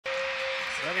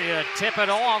Ready to tip it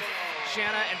off.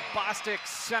 Shanna and Bostic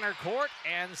center court,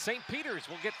 and St. Peter's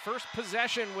will get first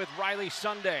possession with Riley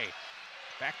Sunday.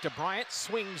 Back to Bryant,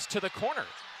 swings to the corner.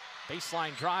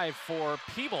 Baseline drive for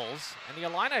Peebles, and the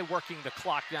Illini working the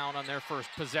clock down on their first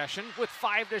possession with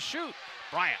 5 to shoot.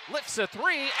 Bryant lifts a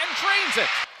 3 and drains it.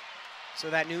 So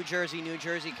that New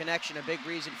Jersey connection, a big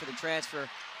reason for the transfer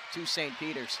to St.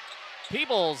 Peter's.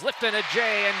 Peebles lifting a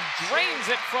J and drains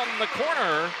it from the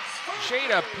corner.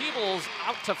 Jada Peebles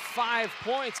out to 5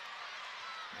 points.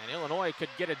 And Illinois could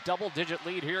get a double-digit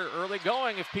lead here early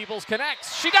going if Peebles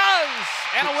connects. She does!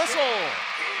 And a whistle.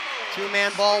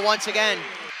 Two-man ball once again.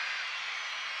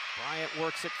 Bryant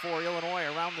works it for Illinois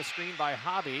around the screen by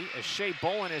Hobby. As Shea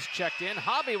Bolin is checked in,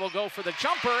 Hobby will go for the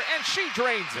jumper, and she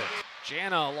drains it.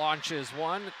 Jana launches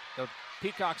one. The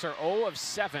Peacocks are 0 of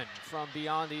 7 from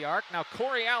beyond the arc. Now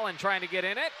Corey Allen trying to get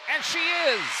in it, and she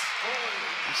is!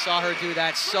 We saw her do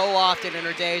that so often in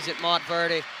her days at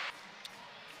Montverde.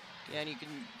 And you can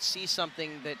see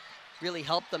something that really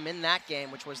helped them in that game,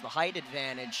 which was the height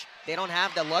advantage. They don't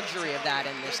have the luxury of that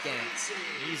in this game.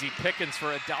 Easy pickings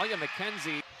for Adalia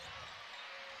McKenzie.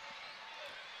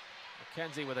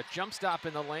 McKenzie with a jump stop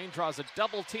in the lane, draws a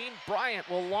double team. Bryant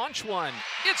will launch one.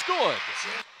 It's good.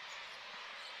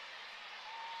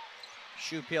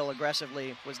 Shupil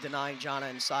aggressively was denying Jana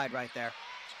inside right there.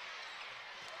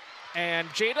 And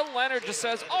Jada Leonard just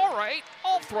says, all right,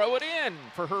 I'll throw it in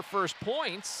for her first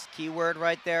points. Key word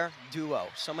right there, duo.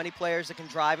 So many players that can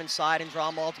drive inside and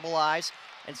draw multiple eyes,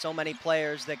 and so many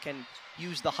players that can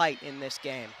use the height in this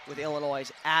game with Illinois'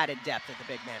 added depth at the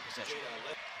big man position.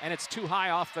 And it's too high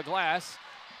off the glass.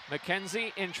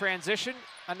 McKenzie in transition,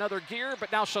 another gear,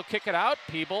 but now she'll kick it out.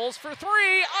 Peebles for 3,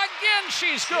 again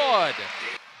she's good.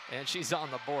 And she's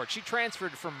on the board. She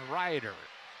transferred from Rider,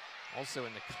 also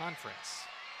in the conference.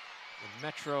 The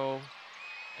Metro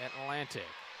Atlantic.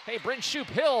 Hey, Bryn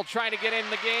Shoup-Hill trying to get in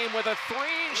the game with a 3,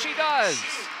 and she does.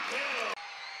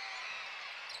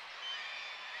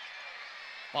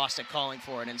 Bostic calling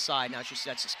for it inside. Now she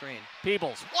sets the screen.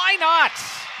 Peebles, why not?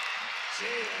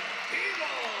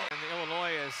 And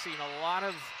Illinois has seen a lot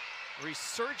of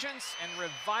resurgence and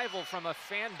revival from a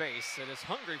fan base that is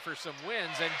hungry for some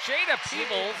wins. And Jada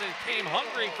Peebles came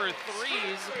hungry for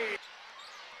 3s.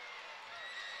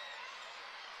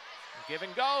 Give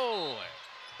and go.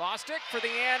 Bostic for the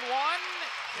and 1.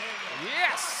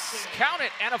 Yes, count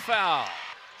it, and a foul.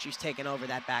 She's taken over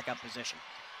that backup position.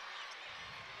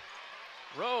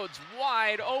 Rhodes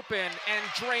wide open and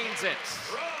drains it.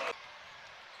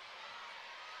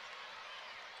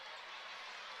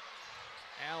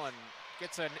 Allen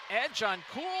gets an edge on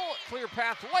Cool. Clear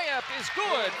path layup is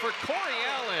good for Corey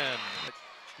Allen.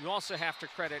 You also have to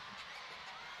credit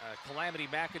Calamity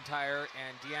McIntyre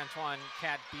and DeAntoine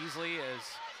Cat Beasley as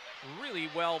really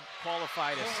well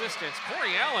qualified assistants.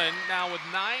 Corey Allen now with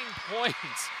 9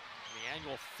 points. The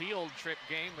annual field trip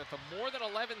game with more than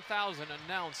 11,000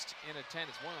 announced in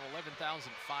attendance, more than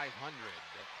 11,500.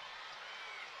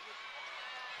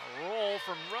 A roll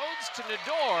from Rhodes to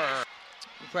Nador.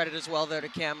 Credit as well there to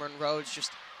Cameron Rhodes,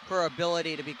 just her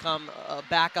ability to become a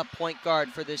backup point guard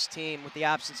for this team with the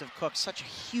absence of Cook. Such a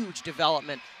huge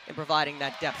development in providing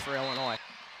that depth for Illinois.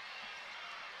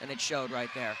 And it showed right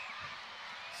there.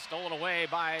 Stolen away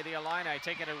by the Illini,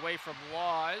 taken away from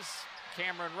Laws.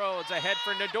 Cameron Rhodes ahead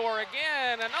for Nador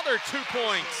again, another 2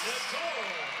 points.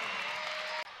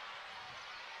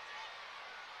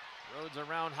 Rhodes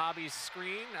around Hobby's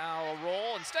screen, now a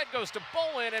roll, instead goes to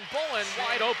Bolin, and Bolin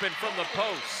wide open from the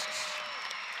post.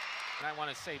 And I want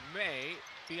to say may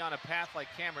be on a path like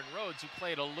Cameron Rhodes, who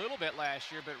played a little bit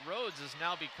last year, but Rhodes has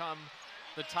now become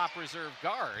the top reserve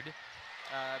guard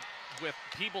with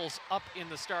Peebles up in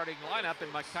the starting lineup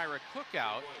and Mykyra Cook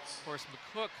out. Of course,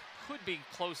 McCook could be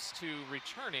close to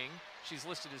returning. She's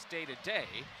listed as day-to-day.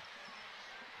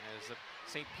 As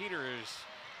St. Peter's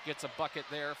gets a bucket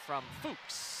there from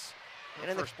Fuchs.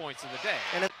 Her first points of the day.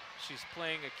 And she's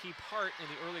playing a key part in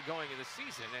the early going of the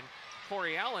season. And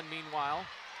Corey Allen, meanwhile,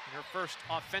 in her first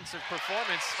offensive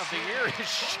performance of the year, is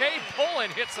Shea Bolin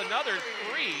hits another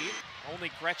 3. Only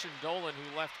Gretchen Dolan,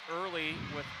 who left early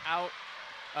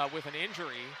with an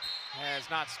injury, has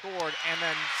not scored. And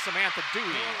then Samantha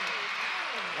Dewey.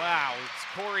 Wow, it's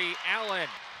Corey Allen,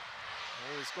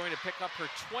 who is going to pick up her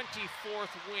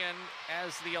 24th win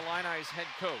as the Illini's head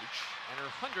coach and her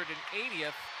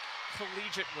 180th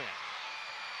collegiate win.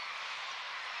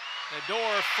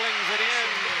 Nador flings it in.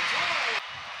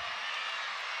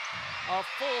 A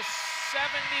full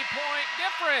 70-point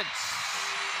difference.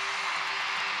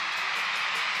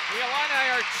 The Illini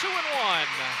are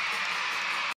 2-1.